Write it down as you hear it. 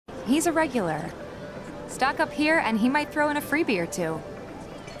He's a regular. Stock up here and he might throw in a freebie or two.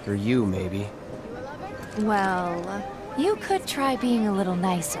 For you, maybe. Well, you could try being a little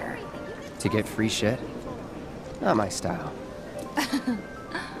nicer. To get free shit? Not my style.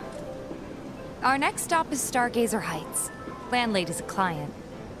 Our next stop is Stargazer Heights. Landlady's a client.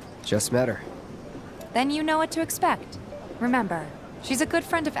 Just met her. Then you know what to expect. Remember, she's a good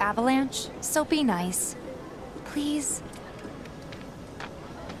friend of Avalanche, so be nice. Please?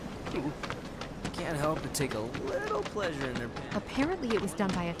 Can't help but take a little pleasure in their pain. Apparently it was done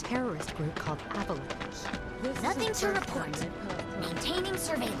by a terrorist group called Avalanche. Nothing to report. Maintaining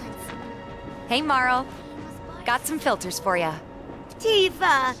surveillance. Hey, Marl. Got some filters for ya.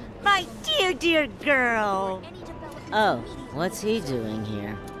 Tifa, my dear, dear girl. Oh, what's he doing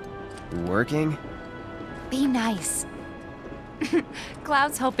here? Working? Be nice.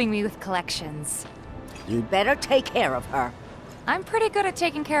 Cloud's helping me with collections. You'd better take care of her. I'm pretty good at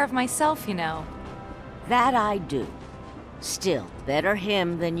taking care of myself, you know. That I do. Still, better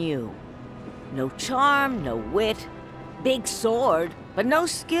him than you. No charm, no wit. Big sword, but no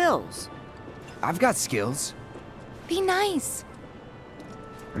skills. I've got skills. Be nice.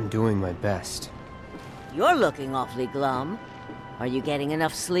 I'm doing my best. You're looking awfully glum. Are you getting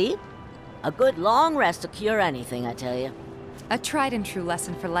enough sleep? A good long rest will cure anything, I tell you. A tried and true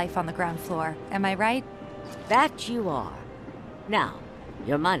lesson for life on the ground floor, am I right? That you are. Now,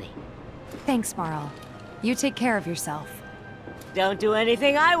 your money. Thanks, Marl. You take care of yourself. Don't do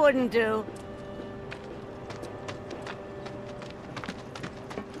anything I wouldn't do.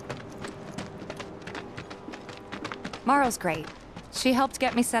 Marl's great. She helped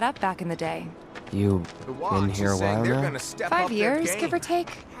get me set up back in the day. You been here a while now? 5 years, give or take.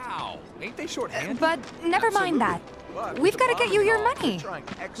 How? Ain't they short-handed? But never mind that. We've got to get you your money.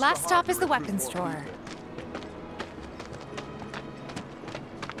 Last stop is the weapons drawer.